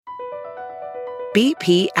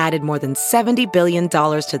BP added more than $70 billion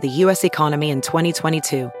to the U.S. economy in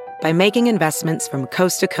 2022 by making investments from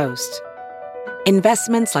coast to coast.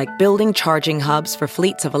 Investments like building charging hubs for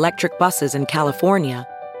fleets of electric buses in California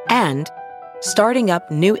and starting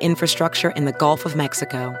up new infrastructure in the Gulf of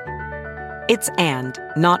Mexico. It's and,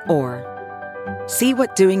 not or. See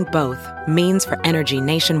what doing both means for energy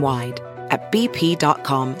nationwide at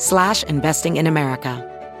bp.com/investing in America.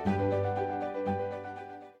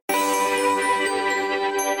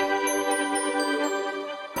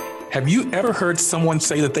 Have you ever heard someone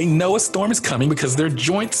say that they know a storm is coming because their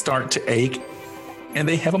joints start to ache and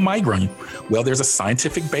they have a migraine? Well, there's a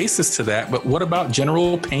scientific basis to that, but what about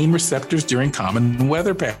general pain receptors during common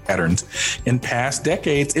weather patterns? In past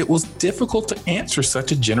decades, it was difficult to answer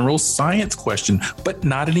such a general science question, but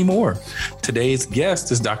not anymore. Today's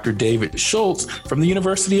guest is Dr. David Schultz from the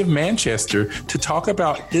University of Manchester to talk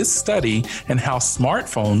about his study and how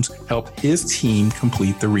smartphones help his team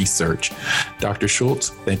complete the research. Dr.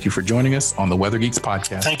 Schultz, thank you for joining us on the Weather Geeks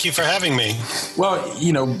podcast. Thank you for having me. Well,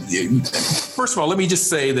 first of all, let me just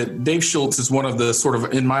say that Dave Schultz is one of the sort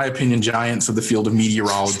of, in my opinion, giants of the field of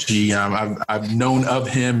meteorology. I've known of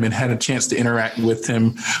him and had a chance to interact with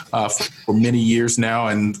him for many years now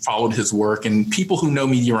and followed his work. And people who know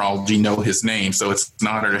meteorology know his name. So it's an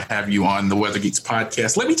honor to have you on the Weather Geeks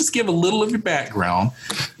podcast. Let me just give a little of your background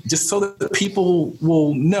just so that people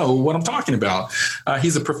will know what I'm talking about.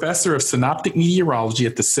 He's a professor of synoptic meteorology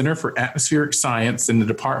at the Center for Atmospheric Science in the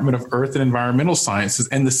Department of Earth and Environmental Sciences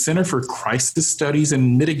and the Center for Crisis Studies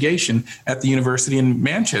and Mitigation at the University in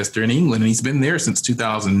Manchester in England. And he's been there since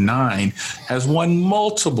 2009, has won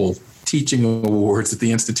multiple teaching awards at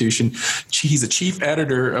the institution. He's a chief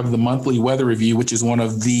editor of the Monthly Weather Review, which is one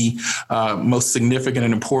of the most significant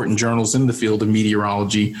and important journals in the field of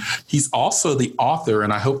meteorology. He's also the author,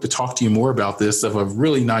 and I hope to talk to you more about this, of a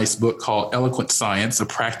really nice book called Eloquent Science, a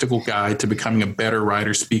practical guide to becoming a better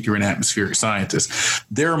writer, speaker, and atmospheric scientist.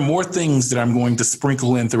 There are more things that I'm going to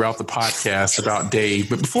sprinkle in throughout the podcast about Dave.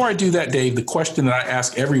 But before I do that, Dave, the question that I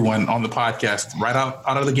ask everyone on the podcast right out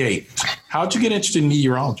of the gate, how'd you get interested in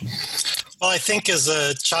meteorology? Well, I think as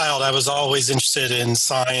a child, I was always interested in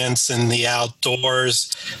science and the outdoors.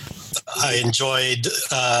 I enjoyed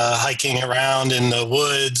hiking around in the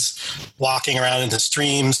woods, walking around in the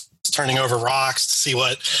streams, turning over rocks to see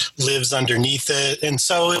what lives underneath it. And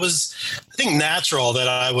so it was, I think, natural that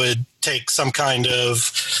I would take some kind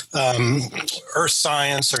of earth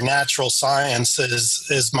science or natural science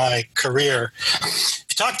as my career. If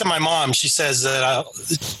you talk to my mom, she says that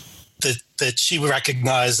that she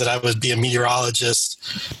recognized that I would be a meteorologist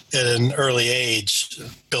at an early age,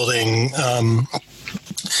 building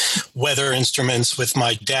weather instruments with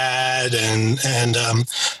my dad, and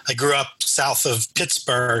I grew up south of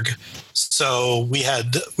Pittsburgh, so we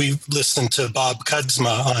listened to Bob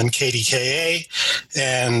Kudzma on KDKA,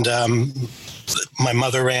 and my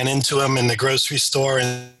mother ran into him in the grocery store,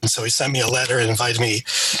 and so he sent me a letter and invited me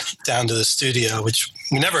down to the studio, which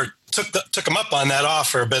we never took him up on that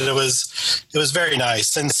offer, but it was very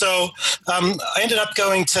nice. And so I ended up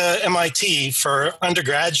going to MIT for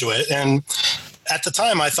undergraduate, and at the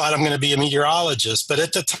time I thought I'm going to be a meteorologist, but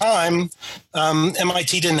at the time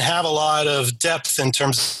MIT didn't have a lot of depth in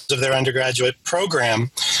terms of their undergraduate program.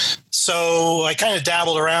 So I kind of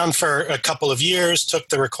dabbled around for a couple of years, took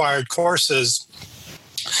the required courses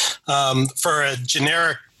for a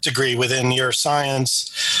generic degree within your science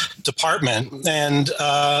department. And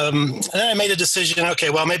then I made a decision, okay,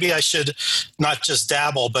 well, maybe I should not just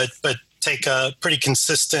dabble, but take a pretty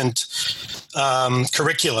consistent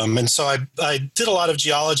curriculum. And so I did a lot of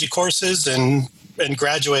geology courses and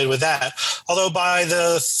graduated with that. Although by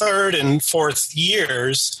the third and fourth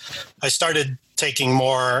years, I started taking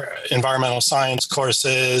more environmental science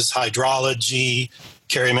courses, hydrology,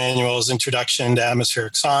 Kerry Emanuel's Introduction to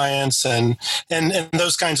Atmospheric Science, and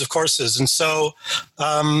those kinds of courses. And so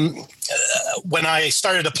when I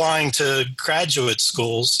started applying to graduate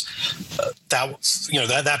schools,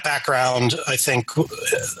 that background, I think,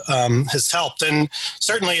 has helped. And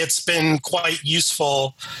certainly it's been quite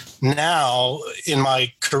useful now in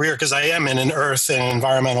my career because I am in an earth and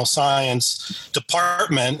environmental science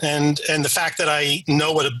department. And the fact that I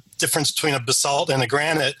know what a difference between a basalt and a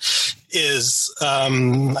granite is,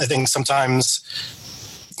 I think sometimes,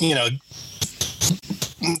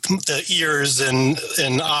 the ears and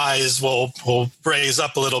eyes will raise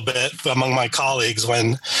up a little bit among my colleagues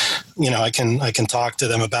when I can talk to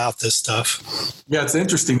them about this stuff. Yeah, it's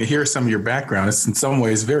interesting to hear some of your background. It's in some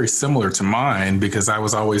ways very similar to mine because I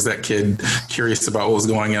was always that kid curious about what was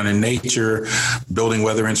going on in nature, building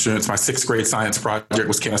weather instruments. My sixth grade science project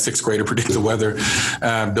was, can a sixth grader predict the weather,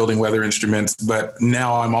 building weather instruments. But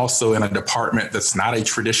now I'm also in a department that's not a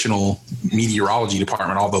traditional meteorology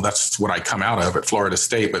department, although that's what I come out of at Florida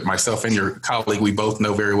State. But myself and your colleague, we both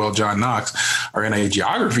know very well, John Knox, are in a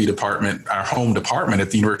geography department, our home department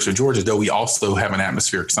at the University of Georgia, though we also have an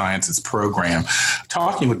atmospheric sciences program.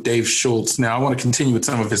 Talking with Dave Schultz. Now, I want to continue with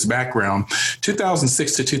some of his background.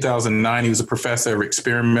 2006 to 2009, he was a professor of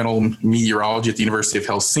experimental meteorology at the University of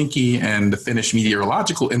Helsinki and the Finnish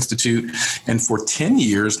Meteorological Institute. And for 10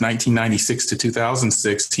 years, 1996 to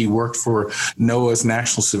 2006, he worked for NOAA's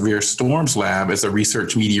National Severe Storms Lab as a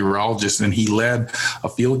research meteorologist, and he led a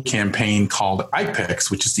field campaign called IPEX,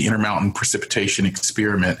 which is the Intermountain Precipitation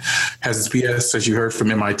Experiment. Has his BS, as you heard, from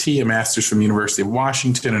MIT, a master's from the University of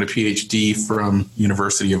Washington, and a PhD from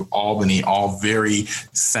University of Albany, all very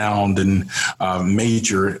sound and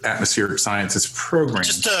major atmospheric sciences programs.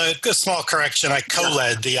 Just a small correction. I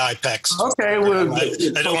co-led the IPEX. Okay. Well,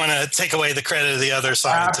 I don't want to take away the credit of the other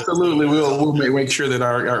scientists. Absolutely. We'll make sure that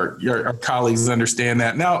our colleagues understand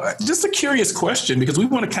that. Now, just a curious question, because we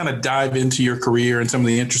want to kind of dive into your career and some of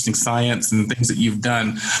the interesting science and things that you've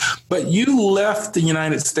done. But you left the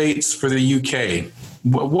United States for the UK.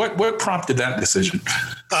 What prompted that decision?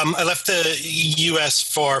 I left the U.S.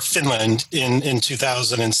 for Finland in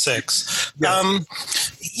 2006. Yeah.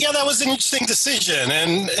 That was an interesting decision,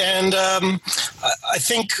 and I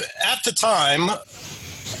think at the time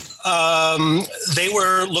they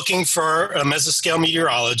were looking for a mesoscale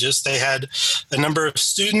meteorologist. They had a number of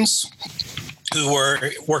students who were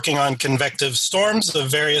working on convective storms of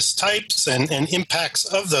various types and impacts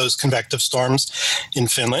of those convective storms in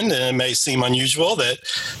Finland. And it may seem unusual that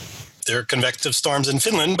there are convective storms in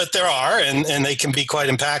Finland, but there are, and they can be quite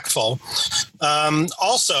impactful.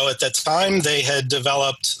 Also, at that time, they had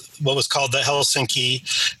developed what was called the Helsinki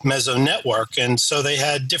Meso Network. And so they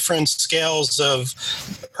had different scales of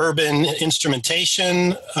urban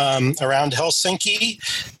instrumentation around Helsinki.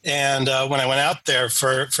 And when I went out there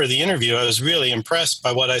for the interview, I was really impressed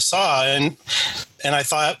by what I saw. And I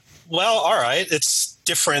thought, well, all right, it's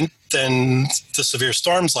different than the Severe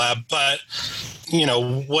Storms Lab, but,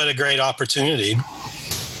 what a great opportunity.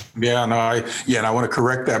 Yeah, no, and I want to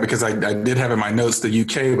correct that because I did have in my notes the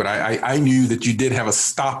UK, but I knew that you did have a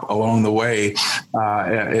stop along the way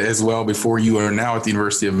as well before you are now at the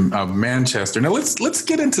University of Manchester. Now let's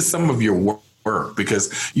get into some of your work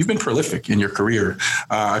because you've been prolific in your career.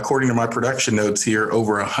 According to my production notes here,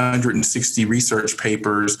 over 160 research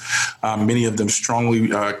papers, many of them strongly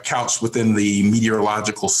couched within the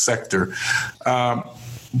meteorological sector.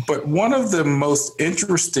 But one of the most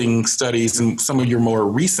interesting studies in some of your more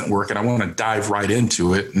recent work, and I want to dive right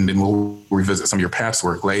into it, and then we'll revisit some of your past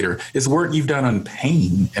work later, is work you've done on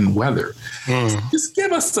pain and weather. Just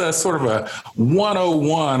give us a sort of a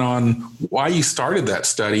 101 on why you started that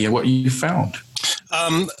study and what you found.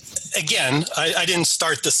 Again, I didn't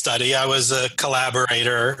start the study. I was a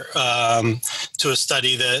collaborator to a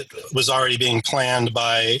study that was already being planned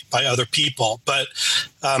by other people. But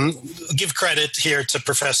give credit here to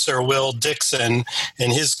Professor Will Dixon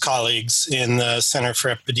and his colleagues in the Center for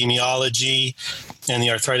Epidemiology and the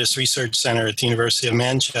Arthritis Research Center at the University of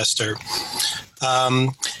Manchester.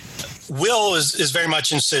 Will is very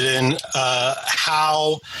much interested in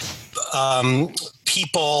how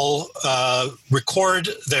people record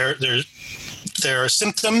their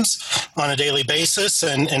symptoms on a daily basis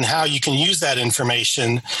and how you can use that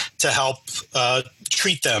information to help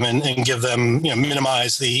treat them and give them,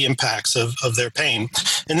 minimize the impacts of their pain.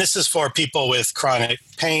 And this is for people with chronic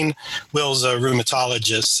pain. Will's a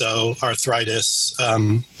rheumatologist, so arthritis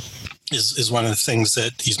is one of the things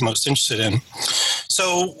that he's most interested in.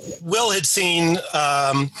 So Will had seen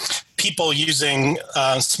people using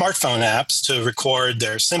smartphone apps to record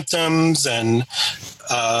their symptoms and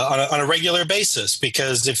on a regular basis,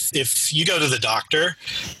 because if you go to the doctor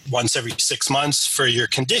once every 6 months for your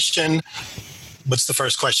condition, what's the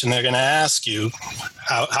first question they're going to ask you?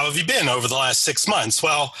 How have you been over the last 6 months?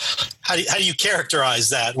 Well, how do you characterize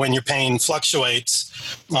that when your pain fluctuates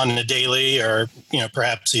on a daily or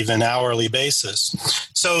perhaps even hourly basis?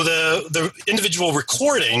 So the individual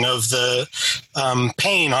recording of the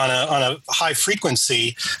pain on a high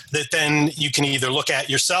frequency that then you can either look at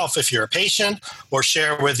yourself if you're a patient or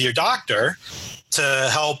share with your doctor to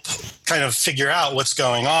help kind of figure out what's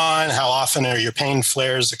going on, how often are your pain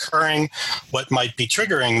flares occurring, what might be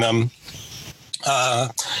triggering them.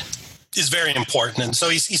 is very important. And so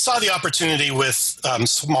he saw the opportunity with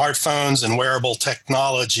smartphones and wearable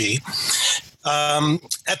technology.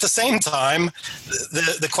 At the same time,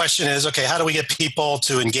 the question is, okay, how do we get people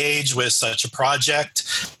to engage with such a project?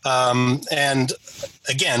 And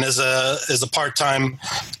again, as a part-time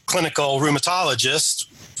clinical rheumatologist,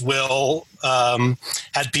 Will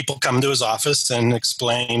had people come to his office and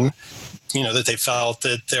explain, that they felt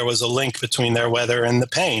that there was a link between their weather and the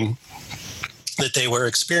pain that they were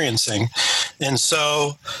experiencing. And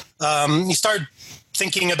so he started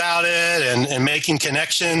thinking about it and making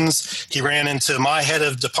connections. He ran into my head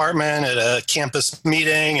of department at a campus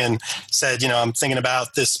meeting and said, I'm thinking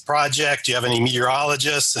about this project. Do you have any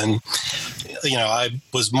meteorologists? And, I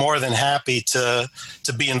was more than happy to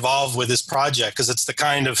be involved with this project, because it's the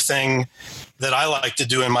kind of thing that I like to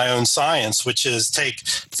do in my own science, which is take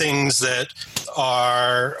things that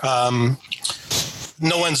are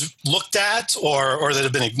no one's looked at or that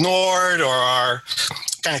have been ignored or are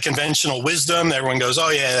kind of conventional wisdom. Everyone goes, oh,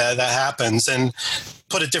 yeah, that happens. And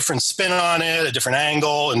put a different spin on it, a different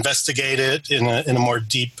angle, investigate it in a more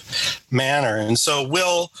deep manner. And so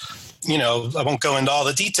Will, I won't go into all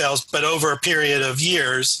the details, but over a period of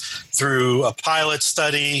years, through a pilot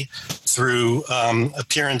study, through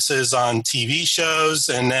appearances on TV shows,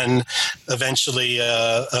 and then eventually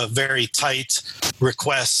a very tight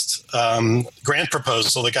request grant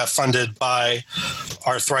proposal that got funded by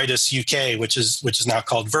Arthritis UK, which is now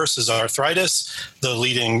called Versus Arthritis, the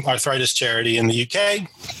leading arthritis charity in the UK.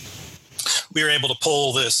 We were able to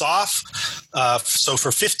pull this off. So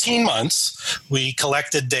for 15 months, we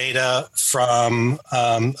collected data from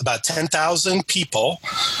about 10,000 people,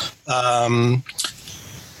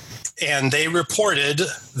 and they reported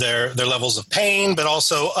their levels of pain, but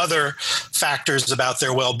also other factors about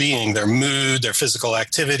their well-being, their mood, their physical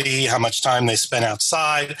activity, how much time they spent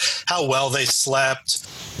outside, how well they slept,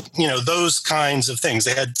 those kinds of things.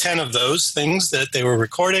 They had 10 of those things that they were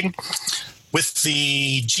recording. With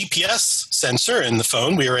the GPS sensor in the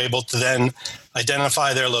phone, we were able to then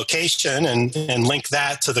identify their location and link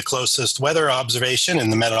that to the closest weather observation in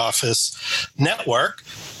the Met Office network.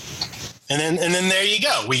 And then there you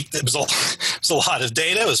go. It was a lot of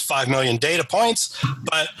data. It was 5 million data points,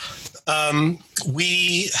 but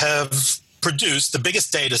we have produced the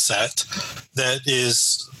biggest data set that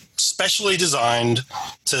is specially designed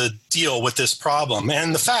to deal with this problem.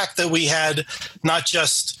 And the fact that we had not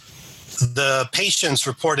just the patients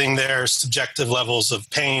reporting their subjective levels of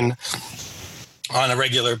pain on a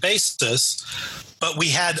regular basis, but we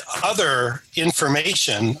had other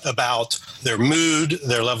information about their mood,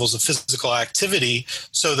 their levels of physical activity,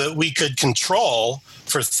 so that we could control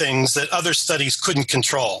for things that other studies couldn't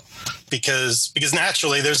control. Because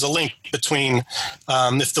naturally there's a link between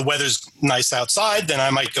if the weather's nice outside, then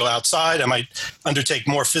I might go outside, I might undertake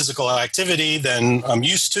more physical activity than I'm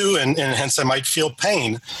used to, and hence I might feel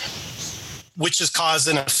pain, which is cause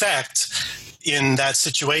and effect in that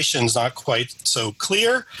situation is not quite so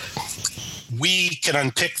clear. We can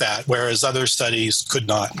unpick that, whereas other studies could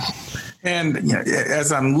not. And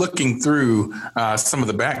as I'm looking through some of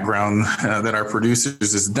the background that our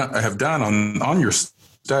producers have done on your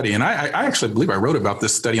study, and I actually believe I wrote about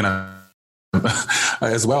this study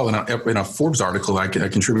as well in a Forbes article I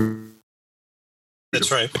contributed. That's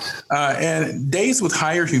right. And days with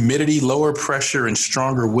higher humidity, lower pressure, and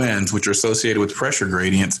stronger winds, which are associated with pressure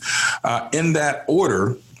gradients, in that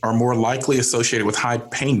order, are more likely associated with high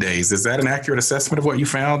pain days. Is that an accurate assessment of what you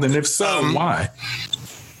found? And if so, why?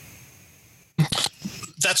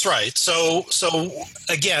 That's right. So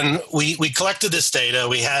again, we collected this data.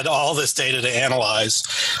 We had all this data to analyze.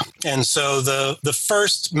 And so the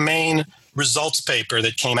first main results paper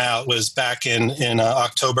that came out was back in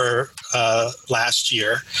October last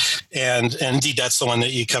year. And indeed, that's the one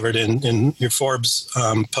that you covered in your Forbes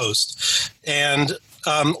post. And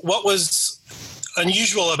what was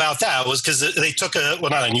unusual about that was because they took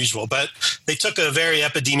not unusual, but they took a very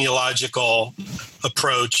epidemiological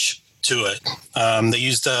approach to it. They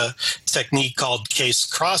used a technique called case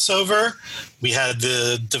crossover. We had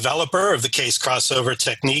the developer of the case crossover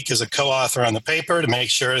technique as a co-author on the paper to make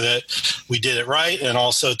sure that we did it right, and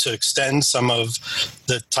also to extend some of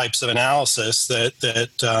the types of analysis that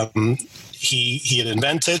he had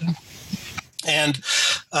invented. And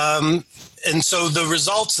so the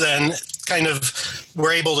results then kind of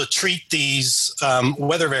were able to treat these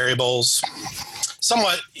weather variables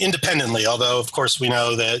somewhat independently, although of course we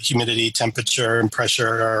know that humidity, temperature, and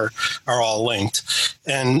pressure are all linked.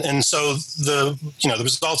 And so the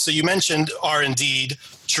results that you mentioned are indeed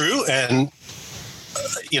true, and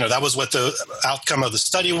that was what the outcome of the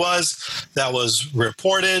study was. That was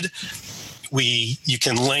reported. you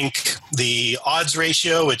can link the odds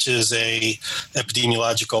ratio, which is a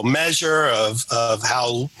epidemiological measure of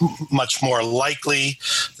how much more likely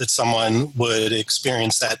that someone would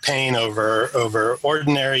experience that pain over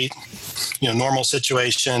ordinary, normal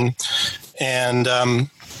situation, and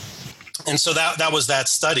so that was that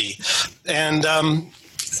study, and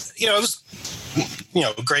it was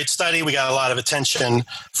a great study. We got a lot of attention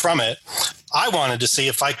from it. I wanted to see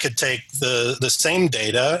if I could take the same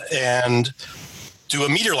data and do a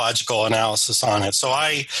meteorological analysis on it. So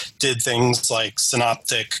I did things like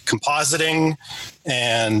synoptic compositing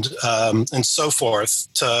and so forth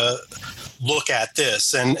to look at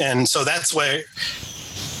this. And so that's where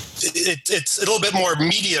it's a little bit more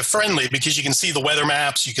media friendly, because you can see the weather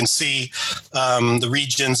maps, you can see the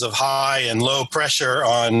regions of high and low pressure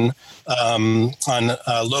on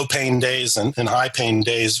low pain days and high pain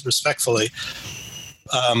days, respectfully.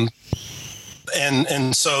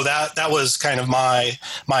 And so that was kind of my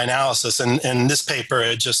analysis. And this paper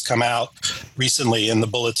had just come out recently in the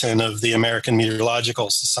Bulletin of the American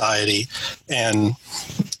Meteorological Society. And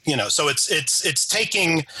so it's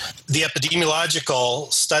taking the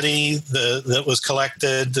epidemiological study that was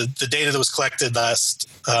collected, the data that was collected last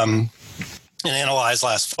and analyzed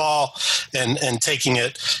last fall, and taking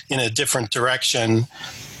it in a different direction,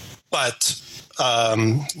 but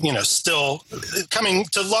still coming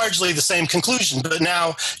to largely the same conclusion. But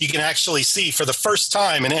now you can actually see for the first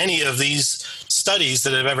time in any of these studies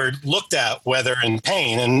that have ever looked at weather and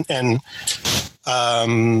pain, and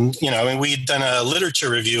we'd done a literature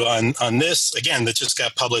review on this, again, that just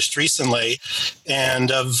got published recently,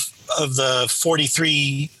 and of the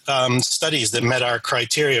 43 studies that met our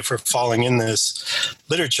criteria for falling in this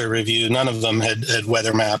literature review, none of them had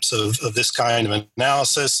weather maps of this kind of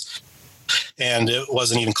analysis. And it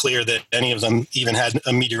wasn't even clear that any of them even had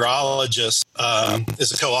a meteorologist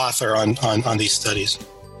as a co-author on these studies.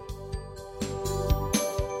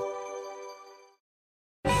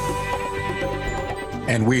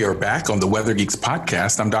 And we are back on the Weather Geeks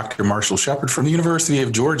podcast. I'm Dr. Marshall Shepard from the University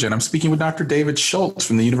of Georgia, and I'm speaking with Dr. David Schultz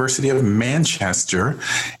from the University of Manchester.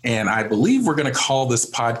 And I believe we're going to call this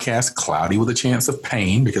podcast Cloudy with a Chance of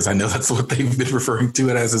Pain, because I know that's what they've been referring to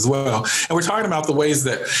it as well. And we're talking about the ways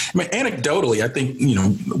that, anecdotally, I think,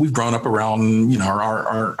 we've grown up around,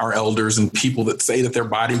 our elders and people that say that their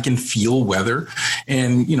body can feel weather.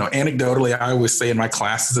 And, anecdotally, I always say in my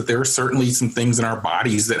classes that there are certainly some things in our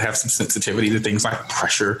bodies that have some sensitivity to things like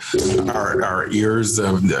pressure, our ears,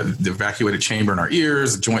 the evacuated chamber in our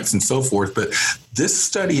ears, joints, and so forth. But this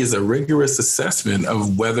study is a rigorous assessment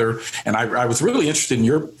of weather. And I was really interested in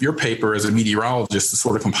your paper as a meteorologist, the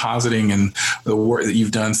sort of compositing and the work that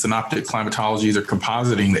you've done, synoptic climatologies or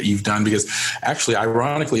compositing that you've done, because actually,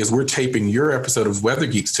 ironically, as we're taping your episode of Weather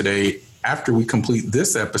Geeks today, after we complete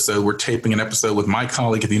this episode, we're taping an episode with my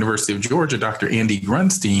colleague at the University of Georgia, Dr. Andy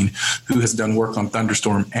Grunstein, who has done work on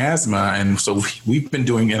thunderstorm asthma. And so we've been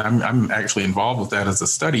doing, and I'm actually involved with that as a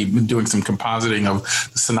study, been doing some compositing of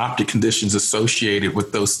the synoptic conditions associated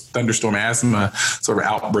with those thunderstorm asthma sort of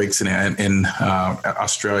outbreaks in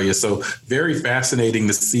Australia. So very fascinating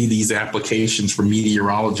to see these applications for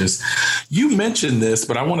meteorologists. You mentioned this,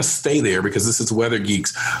 but I want to stay there because this is Weather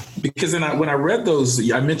Geeks. Because when I read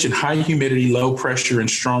those, I mentioned high humidity, low pressure, and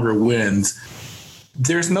stronger winds.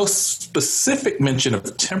 There's no specific mention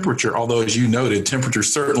of temperature, although, as you noted, temperature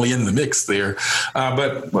is certainly in the mix there.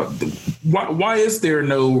 But why is there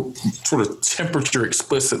no sort of temperature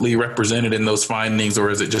explicitly represented in those findings, or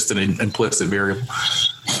is it just an implicit variable?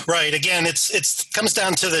 Right. Again, it comes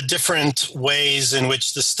down to the different ways in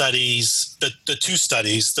which the studies, the two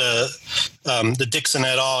studies, the Dixon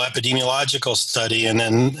et al. Epidemiological study and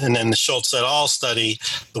then the Schultz et al. Study,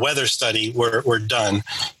 the weather study, were done.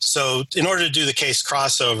 So in order to do the case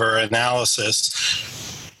crossover analysis,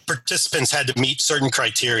 participants had to meet certain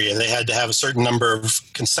criteria. They had to have a certain number of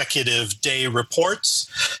consecutive day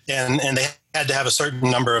reports, and they had to have a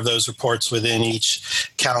certain number of those reports within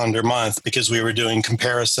each calendar month, because we were doing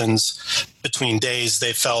comparisons between days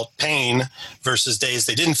they felt pain versus days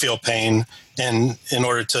they didn't feel pain. And in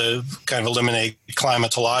order to kind of eliminate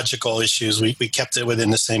climatological issues, we kept it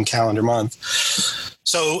within the same calendar month.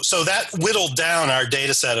 So that whittled down our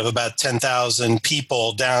data set of about 10,000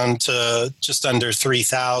 people down to just under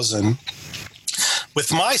 3,000.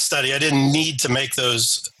 With my study, I didn't need to make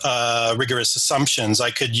those rigorous assumptions.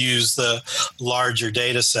 I could use the larger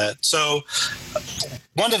data set. So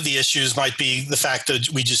one of the issues might be the fact that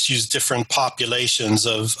we just use different populations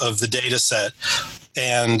of the data set.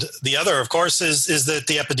 And the other, of course, is that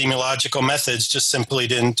the epidemiological methods just simply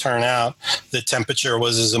didn't turn out that temperature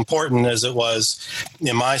was as important as it was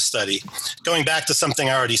in my study. Going back to something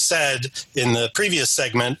I already said in the previous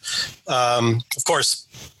segment, of course,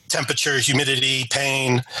 temperature, humidity,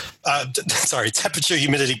 temperature,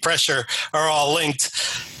 humidity, pressure are all linked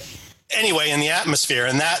anyway in the atmosphere.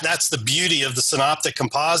 And that's the beauty of the synoptic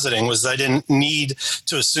compositing, was I didn't need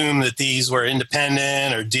to assume that these were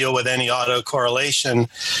independent or deal with any autocorrelation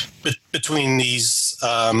between these,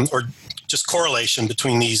 or just correlation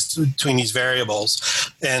between these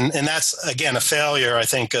variables. And that's, again, a failure, I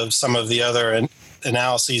think, of some of the other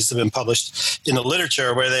analyses that have been published in the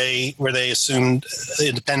literature where they assumed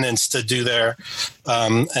independence to do their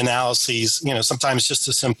analyses, sometimes just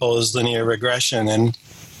as simple as linear regression. And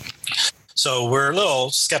so we're a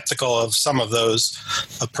little skeptical of some of those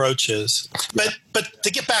approaches. But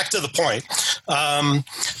to get back to the point,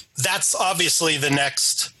 that's obviously the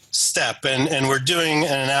next step. And we're doing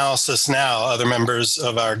an analysis now, other members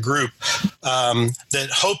of our group, that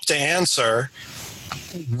hope to answer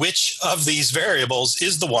which of these variables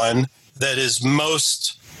is the one that is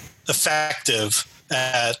most effective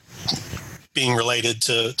at being related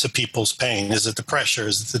to people's pain. Is it the pressure?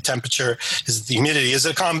 Is it the temperature? Is it the humidity? Is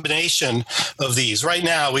it a combination of these? Right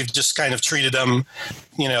now, we've just kind of treated them,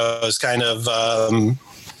 as kind of,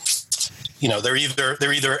 they're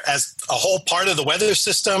either as a whole part of the weather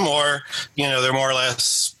system, or, they're more or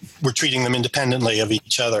less, we're treating them independently of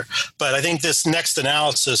each other. But I think this next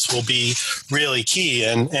analysis will be really key.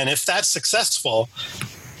 And if that's successful,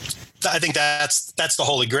 I think that's the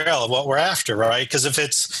holy grail of what we're after, right? Because if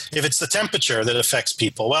it's the temperature that affects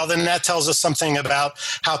people, well, then that tells us something about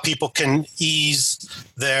how people can ease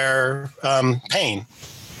their pain.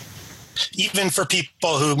 Even for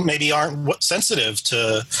people who maybe aren't sensitive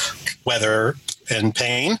to weather and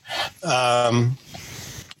pain,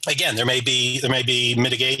 again, there may be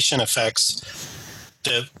mitigation effects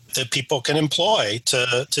that people can employ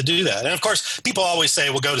to do that. And of course, people always say,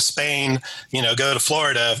 well, go to Spain, go to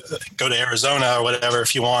Florida, go to Arizona or whatever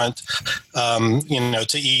if you want,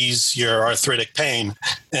 to ease your arthritic pain.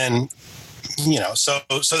 And, so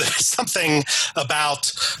there's something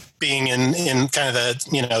about being in kind of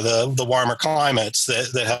the warmer climates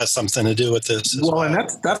that has something to do with this. Well, and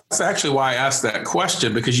that's actually why I asked that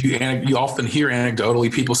question, because you often hear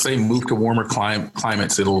anecdotally people say move to warmer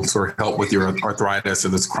climates. It'll sort of help with your arthritis or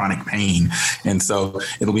this chronic pain. And so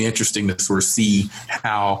it'll be interesting to sort of see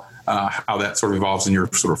how that sort of evolves in your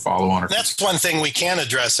sort of follow-on. That's one thing we can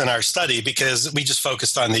address in our study, because we just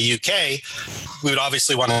focused on the UK. We would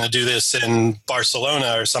obviously want to do this in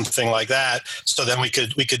Barcelona or something like that. So then we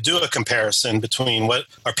could do a comparison between what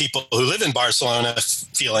are people who live in Barcelona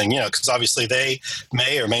feeling, because obviously they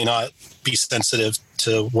may or may not be sensitive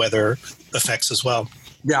to weather effects as well.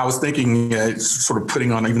 Yeah, I was thinking sort of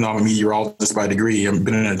putting on, even though I'm a meteorologist by degree, I've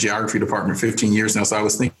been in a geography department 15 years now. So I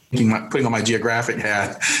was thinking, putting on my geographic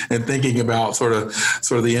hat and thinking about sort of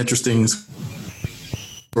the interesting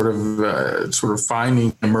sort of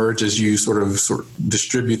finding emerge as you sort of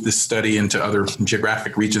distribute this study into other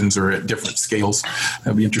geographic regions or at different scales.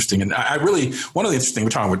 That'd be interesting. And one of the interesting, we're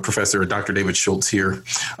talking with Professor Dr. David Schultz here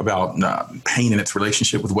about pain and its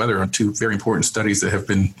relationship with weather on two very important studies that have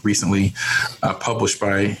been recently published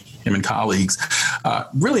by him and colleagues.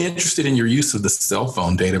 Really interested in your use of the cell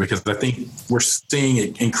phone data, because I think we're seeing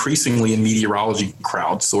it increasingly in meteorology,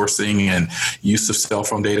 crowdsourcing and use of cell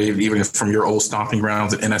phone data, even from your old stomping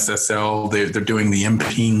grounds at NSSL. They're doing the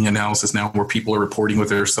MPing analysis now, where people are reporting with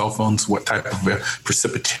their cell phones what type of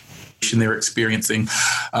precipitation they're experiencing.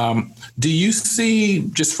 Do you see,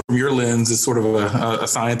 just from your lens as sort of a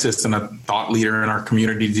scientist and a thought leader in our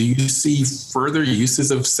community, do you see further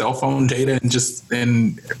uses of cell phone data and just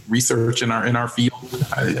in research in our field?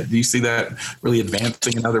 Do you see that really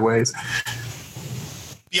advancing in other ways?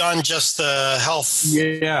 Beyond just the health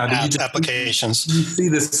applications. You see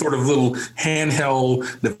this sort of little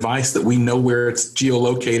handheld device that we know where it's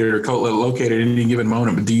geolocated or co-located at any given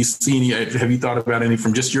moment. But do you see have you thought about any,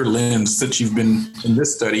 from just your lens, since you've been in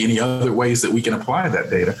this study, any other ways that we can apply that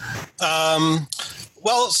data?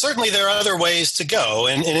 Well, certainly there are other ways to go.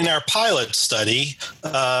 And in our pilot study,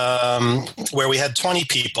 where we had 20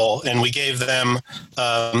 people and we gave them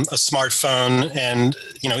a smartphone, and,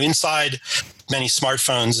 inside many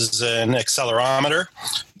smartphones is an accelerometer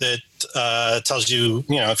that tells you,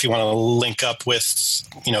 if you want to link up with,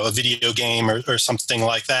 a video game or something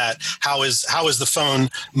like that, how is the phone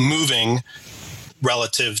moving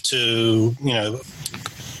relative to,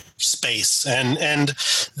 space. And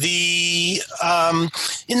the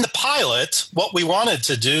in the pilot, what we wanted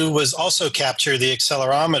to do was also capture the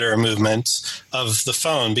accelerometer movements of the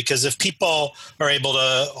phone, because if people are able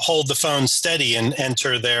to hold the phone steady and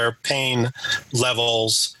enter their pain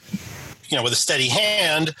levels, with a steady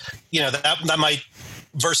hand, that might,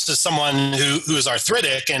 versus someone who is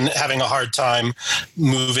arthritic and having a hard time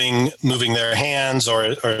moving their hands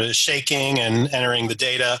or shaking and entering the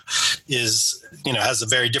data has a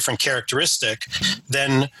very different characteristic,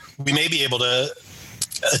 then we may be able to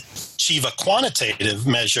achieve a quantitative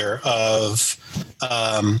measure of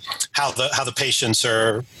how the patients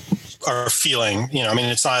are feeling.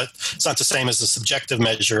 It's not the same as the subjective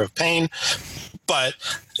measure of pain, but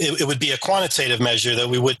it would be a quantitative measure that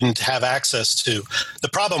we wouldn't have access to. The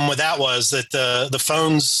problem with that was that the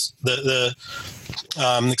phones, the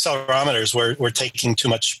accelerometers were taking too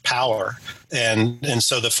much power, and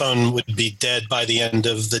so the phone would be dead by the end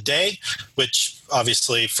of the day, which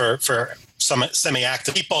obviously for some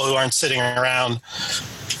semi-active people who aren't sitting around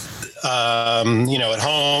at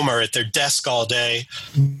home or at their desk all day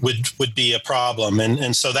would be a problem.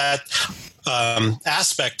 And so that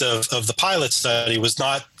aspect of the pilot study was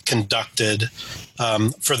not conducted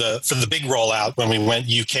for the big rollout when we went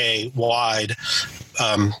UK wide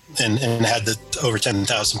and had over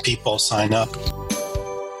 10,000 people sign up.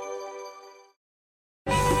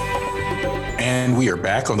 And we are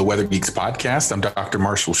back on the Weather Geeks podcast. I'm Dr.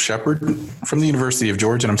 Marshall Shepard from the University of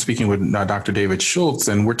Georgia, and I'm speaking with Dr. David Schultz,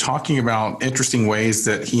 and we're talking about interesting ways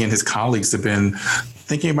that he and his colleagues have been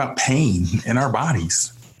thinking about pain in our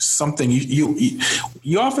bodies. Something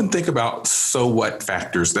you often think about so what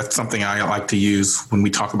factors. That's something I like to use when we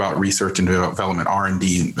talk about research and development,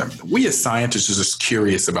 R&D. We as scientists are just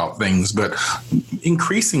curious about things, but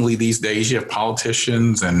increasingly these days you have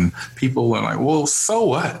politicians and people are like, well, so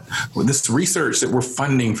what? Well, this research that we're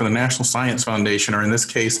funding for the National Science Foundation, or in this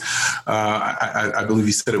case, I believe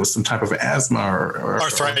you said it was some type of asthma or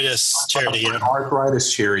arthritis charity.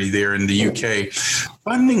 Arthritis charity there in the UK,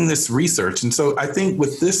 funding this research. And so I think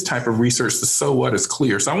with this type of research, the so what is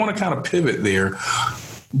clear. So I want to kind of pivot there.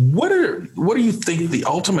 What do you think the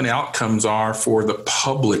ultimate outcomes are for the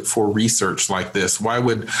public for research like this? Why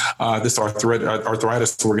would this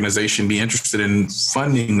arthritis organization be interested in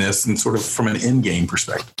funding this, and sort of from an end game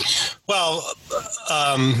perspective? Well,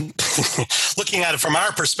 looking at it from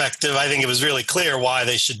our perspective, I think it was really clear why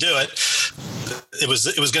they should do it. It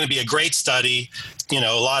was going to be a great study. A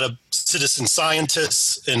lot of citizen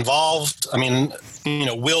scientists involved. I mean,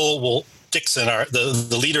 Will Dixon,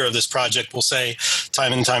 the leader of this project, will say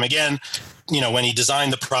time and time again, when he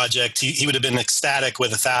designed the project, he would have been ecstatic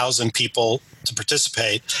with 1,000 people to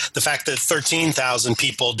participate. The fact that 13,000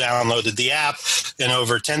 people downloaded the app and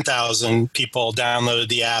over 10,000 people downloaded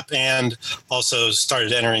the app and also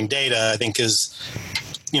started entering data, I think is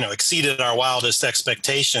exceeded our wildest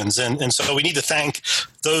expectations. And so we need to thank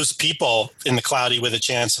those people in the Cloudy with a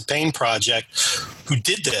Chance of Pain project who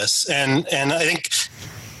did this. And I think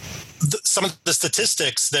some of the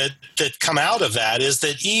statistics that come out of that is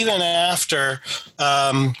that even after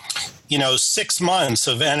 6 months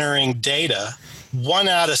of entering data, 1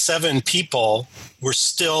 out of 7 people were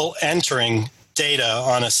still entering data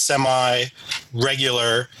on a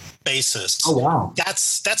semi-regular basis. Oh, wow.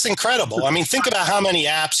 That's incredible. I mean, think about how many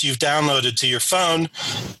apps you've downloaded to your phone,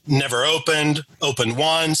 never opened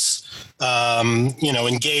once,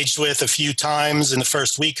 engaged with a few times in the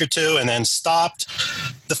first week or two and then stopped.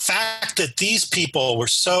 The fact that these people were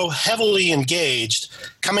so heavily engaged,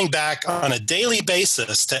 coming back on a daily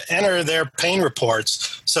basis to enter their pain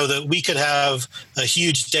reports so that we could have a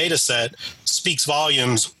huge data set, speaks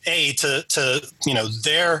volumes, to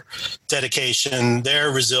their dedication,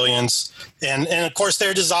 their resilience, and of course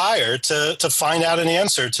their desire to find out an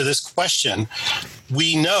answer to this question.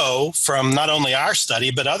 We know from not only our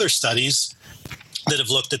study, but other studies that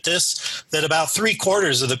have looked at this, that about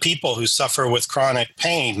 3/4 of the people who suffer with chronic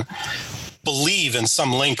pain believe in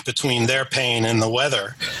some link between their pain and the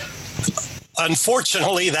weather.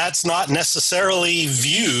 Unfortunately, that's not necessarily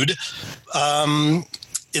viewed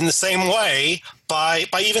in the same way by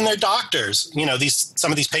even their doctors.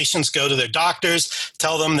 Some of these patients go to their doctors,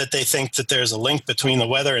 tell them that they think that there's a link between the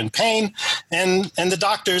weather and pain, and the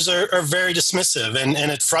doctors are very dismissive,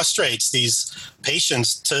 and it frustrates these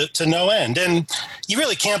patients to no end. And you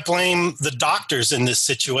really can't blame the doctors in this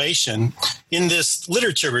situation. In this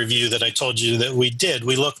literature review that I told you that we did,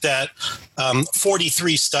 we looked at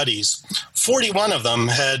 43 studies. 41 of them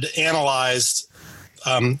had analyzed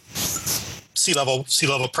sea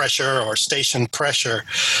level pressure or station pressure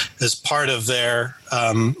as part of their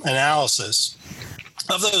analysis.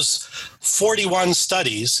 Of those 41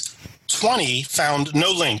 studies, 20 found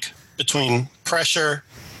no link between pressure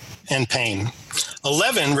and pain.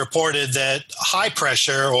 11 reported that high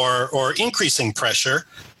pressure or increasing pressure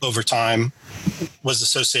over time was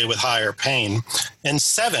associated with higher pain. And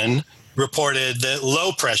 7 reported that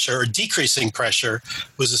low pressure or decreasing pressure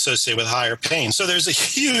was associated with higher pain. So there's a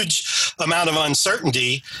huge amount of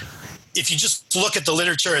uncertainty if you just look at the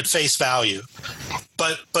literature at face value.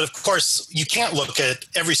 But of course, you can't look at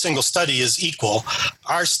every single study as equal.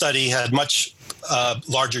 Our study had much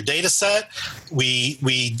larger data set. We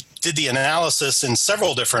did the analysis in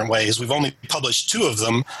several different ways. We've only published 2 of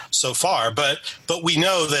them so far, but we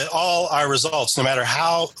know that all our results, no matter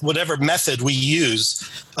whatever method we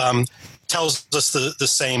use, tells us the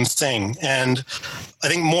same thing. And I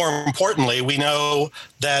think more importantly, we know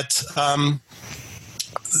that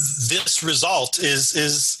this result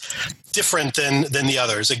is different than the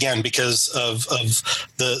others, again, because of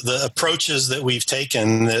the approaches that we've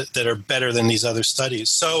taken that are better than these other studies.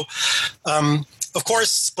 So, of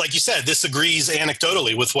course, like you said, this agrees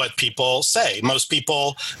anecdotally with what people say. Most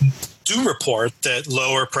people do report that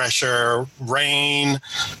lower pressure, rain,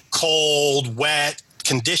 cold, wet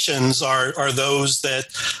conditions are those that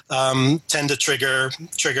tend to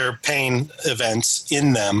trigger pain events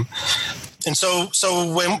in them. And so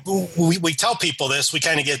when we tell people this, we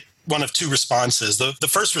kind of get one of 2 responses. The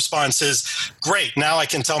first response is, great, now I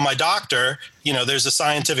can tell my doctor, there's a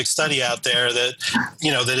scientific study out there that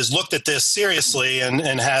has looked at this seriously and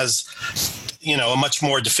has, a much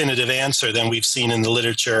more definitive answer than we've seen in the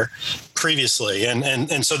literature previously.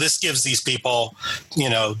 And so this gives these people,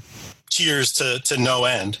 cheers to no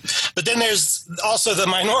end. But then there's also the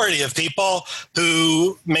minority of people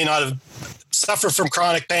who may not have suffered from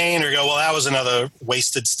chronic pain or go, well, that was another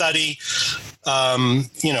wasted study.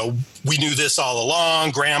 We knew this all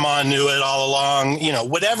along. Grandma knew it all along.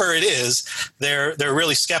 Whatever it is, they're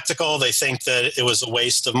really skeptical. They think that it was a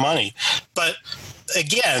waste of money. But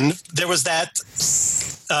again, there was that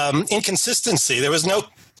inconsistency. There was no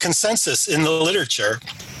consensus in the literature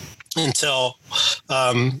until,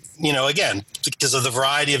 again, because of the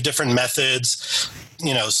variety of different methods,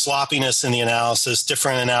 sloppiness in the analysis,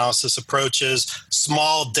 different analysis approaches,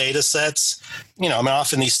 small data sets.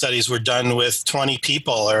 Often these studies were done with 20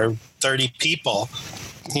 people or 30 people.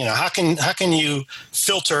 How can you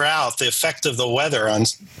filter out the effect of the weather on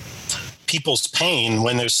people's pain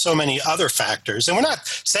when there's so many other factors? And we're not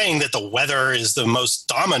saying that the weather is the most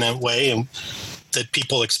dominant way that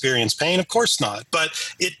people experience pain. Of course not. But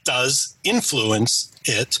it does influence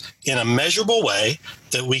it in a measurable way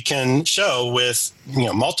that we can show with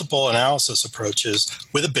multiple analysis approaches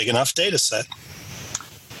with a big enough data set.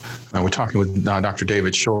 We're talking with Dr.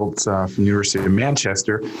 David Schultz from the University of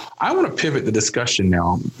Manchester. I want to pivot the discussion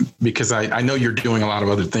now because I know you're doing a lot of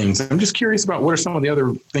other things. I'm just curious about what are some of the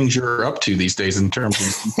other things you're up to these days in terms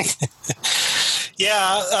of...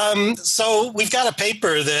 Yeah, so we've got a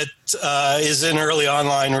paper that is in early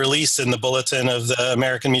online release in the Bulletin of the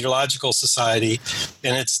American Meteorological Society,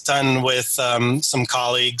 and it's done with some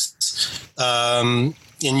colleagues in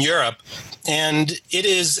Europe. And it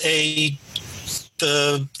is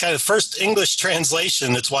the kind of first English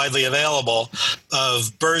translation that's widely available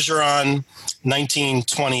of Bergeron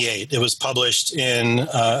 1928. It was published in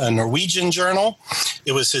a Norwegian journal.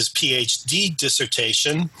 It was his PhD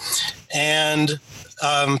dissertation. And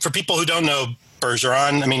for people who don't know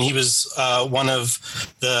Bergeron, he was one of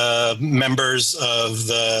the members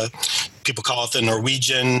of people call it the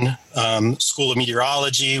Norwegian School of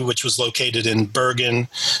Meteorology, which was located in Bergen,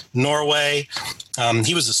 Norway.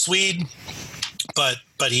 He was a Swede, but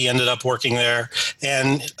he ended up working there.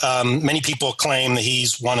 And many people claim that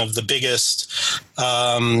he's one of the biggest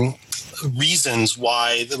reasons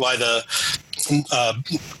why the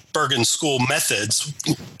Bergen School methods,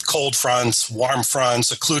 cold fronts, warm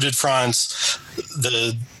fronts, occluded fronts,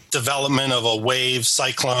 the development of a wave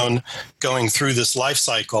cyclone going through this life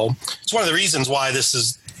cycle. It's one of the reasons why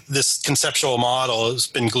this conceptual model has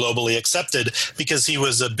been globally accepted, because he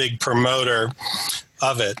was a big promoter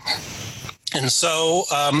of it. And so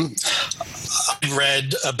I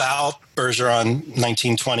read about Bergeron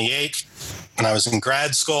 1928 when I was in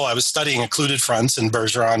grad school. I was studying occluded fronts, and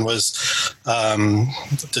Bergeron was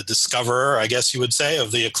the discoverer, I guess you would say,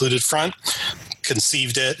 of the occluded front,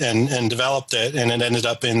 conceived it and developed it, and it ended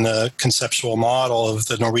up in the conceptual model of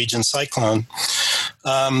the Norwegian cyclone.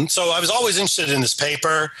 So I was always interested in this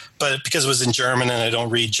paper, but because it was in German and I don't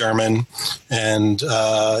read German, and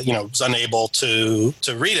was unable to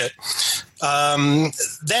read it.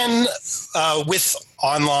 Then with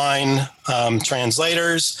online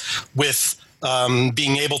translators, with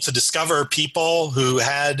being able to discover people who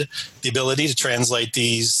had the ability to translate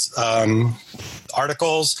these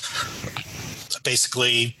articles.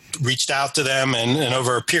 Basically reached out to them and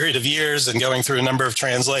over a period of years and going through a number of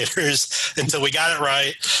translators until we got it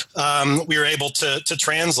right, we were able to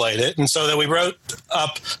translate it. And so that we wrote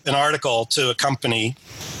up an article to accompany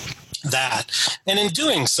that. And in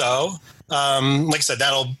doing so, like I said,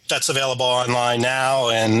 that's available online now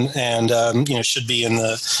and should be in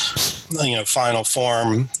the final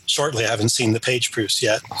form shortly. I haven't seen the page proofs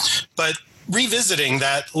yet. But revisiting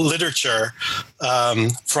that literature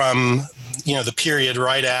from the period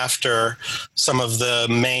right after some of the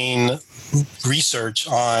main research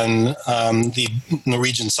on the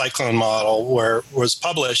Norwegian cyclone model was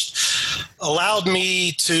published allowed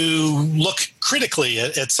me to look critically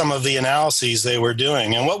at some of the analyses they were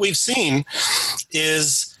doing. And what we've seen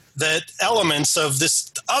is that elements of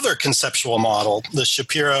this other conceptual model, the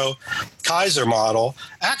Shapiro-Kaiser model,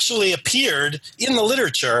 actually appeared in the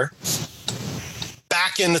literature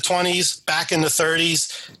back in the 20s, back in the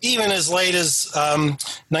 30s, even as late as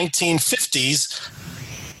 1950s.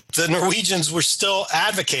 The Norwegians were still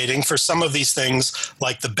advocating for some of these things,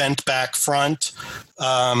 like the bent back front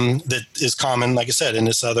that is common, like I said, in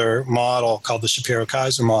this other model called the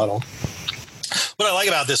Shapiro-Kaiser model. What I like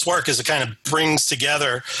about this work is it kind of brings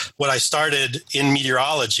together what I started in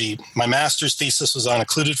meteorology. My master's thesis was on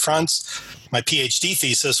occluded fronts. My PhD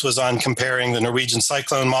thesis was on comparing the Norwegian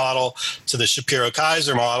cyclone model to the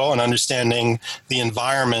Shapiro-Kaiser model and understanding the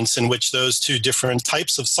environments in which those two different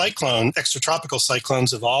types of extratropical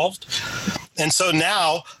cyclones evolved. And so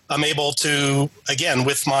now I'm able to, again,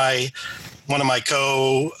 with one of my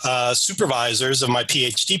co-supervisors of my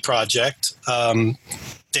PhD project,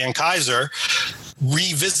 Dan Kaiser,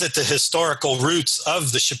 revisit the historical roots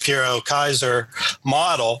of the Shapiro-Kaiser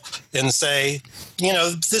model and say,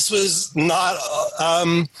 this was not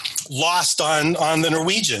lost on the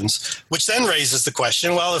Norwegians, which then raises the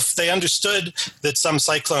question, well, if they understood that some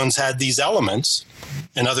cyclones had these elements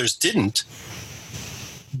and others didn't,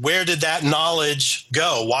 where did that knowledge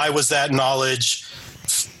go? Why was that knowledge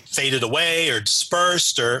faded away or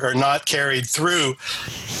dispersed or not carried through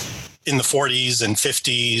in the 40s and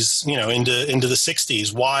 50s, into the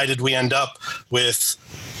 60s? Why did we end up with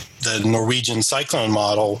the Norwegian cyclone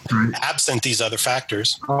model absent these other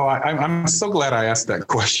factors? Oh, I'm so glad I asked that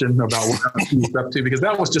question about what he's up to, because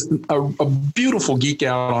that was just a beautiful geek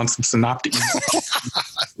out on some synoptic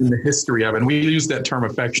in the history of it. And we use that term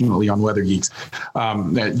affectionately on Weather Geeks,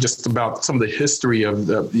 just about some of the history of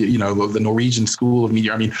the Norwegian school of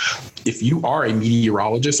meteor. I mean, if you are a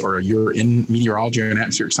meteorologist or you're in meteorology or an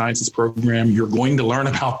atmospheric sciences program, you're going to learn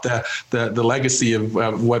about the legacy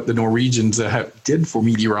of what the Norwegians did for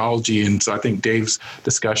meteorology. And so I think Dave's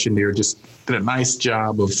discussion there just did a nice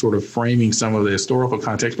job of sort of framing some of the historical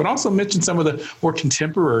context, but also mentioned some of the more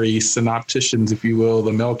contemporary synopticians, if you will,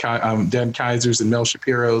 the Dan Kaisers and Mel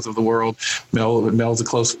Shapiros of the world. Mel's a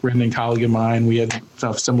close friend and colleague of mine. We had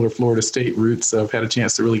similar Florida State roots. I've had a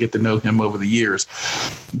chance to really get to know him over the years.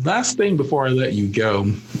 Last thing before I let you go,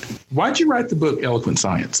 why'd you write the book Eloquent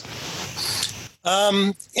Science?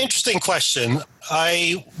 Interesting question.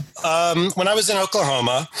 When I was in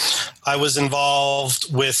Oklahoma, I was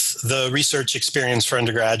involved with the Research Experience for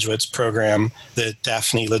Undergraduates program that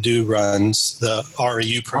Daphne Ledoux runs, the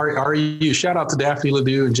REU program. REU. Shout out to Daphne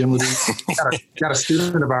Ledoux and Jim Ledoux. got a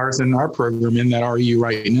student of ours in our program in that REU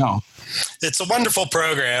right now. It's a wonderful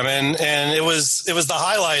program, and it was the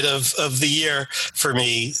highlight of the year for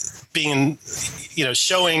me, being,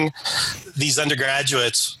 showing these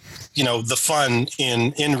undergraduates the fun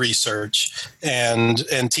in research and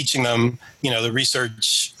teaching them, the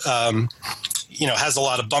research, has a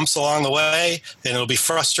lot of bumps along the way, and it'll be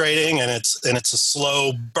frustrating, and it's a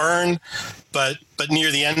slow burn, but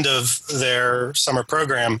near the end of their summer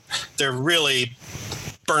program, they're really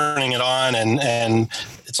burning it on, and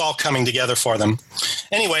it's all coming together for them.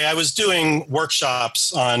 Anyway, I was doing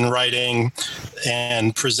workshops on writing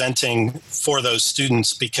and presenting for those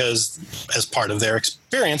students because as part of their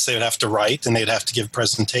experience, they would have to write and they'd have to give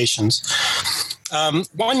presentations.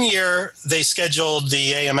 One year, they scheduled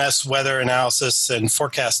the AMS Weather Analysis and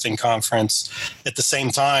Forecasting Conference at the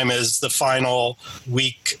same time as the final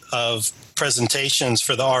week of presentations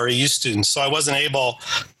for the REU students. So I wasn't able,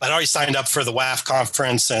 I'd already signed up for the WAF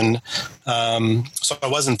conference, and so I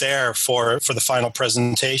wasn't there for the final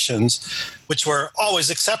presentations, which were always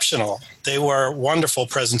exceptional. They were wonderful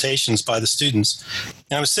presentations by the students.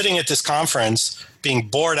 And I was sitting at this conference, being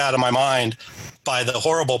bored out of my mind by the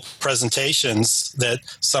horrible presentations that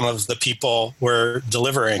some of the people were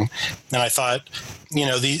delivering. And I thought,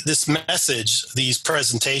 this message, these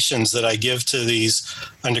presentations that I give to these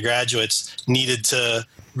undergraduates needed to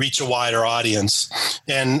reach a wider audience.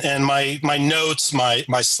 And my notes,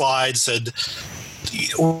 my slides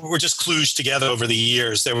were just kludged together over the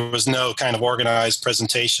years. There was no kind of organized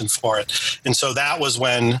presentation for it. And so that was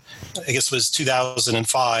when, I guess it was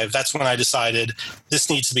 2005, that's when I decided this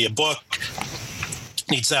needs to be a book,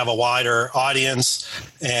 needs to have a wider audience.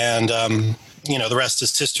 And, the rest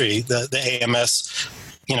is history. The AMS,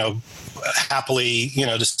 happily,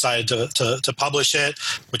 decided to publish it,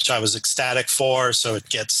 which I was ecstatic for. So it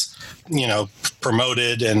gets,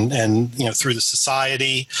 promoted and through the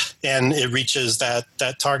society, and it reaches that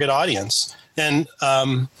target audience. And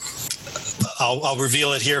I'll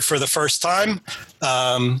reveal it here for the first time.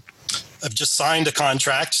 I've just signed a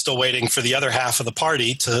contract, still waiting for the other half of the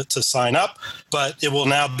party to sign up, but it will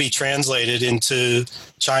now be translated into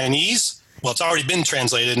Chinese. Well, it's already been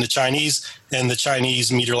translated into Chinese, and the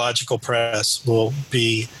Chinese Meteorological Press will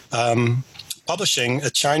be publishing a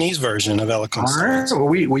Chinese version of Eloquent Science. All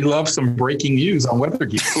right. Well, we love some breaking news on Weather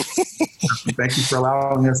Geeks. Thank you for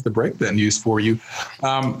allowing us to break that news for you.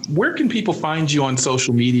 Where can people find you on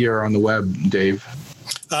social media or on the web, Dave?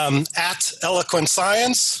 At Eloquent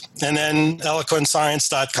Science, and then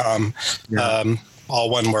eloquentscience.com. Yeah. All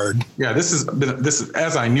one word. Yeah, this is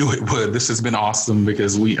as I knew it would. This has been awesome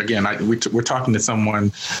because we're talking to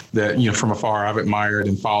someone that from afar I've admired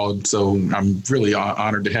and followed. So I'm really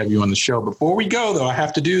honored to have you on the show. Before we go, though, I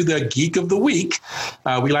have to do the Geek of the Week.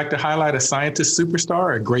 We like to highlight a scientist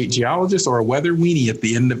superstar, a great geologist, or a weather weenie at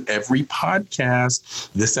the end of every podcast.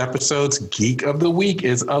 This episode's Geek of the Week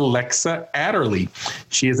is Alexa Adderley.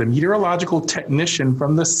 She is a meteorological technician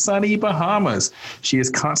from the sunny Bahamas. She is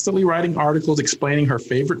constantly writing articles explaining her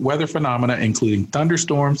favorite weather phenomena, including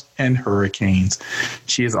thunderstorms and hurricanes.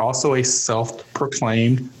 She is also a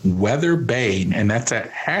self-proclaimed weather bae, and that's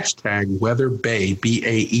at #WeatherBae,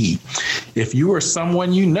 BAE. If you or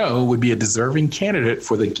someone you know would be a deserving candidate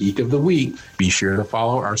for the Geek of the Week, be sure to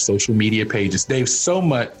follow our social media pages. Dave,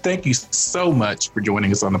 thank you so much for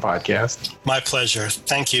joining us on the podcast. My pleasure.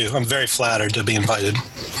 Thank you. I'm very flattered to be invited.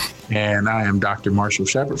 And I am Dr. Marshall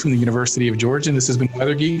Shepard from the University of Georgia, and this has been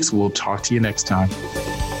Weather Geeks. We'll talk to you next time.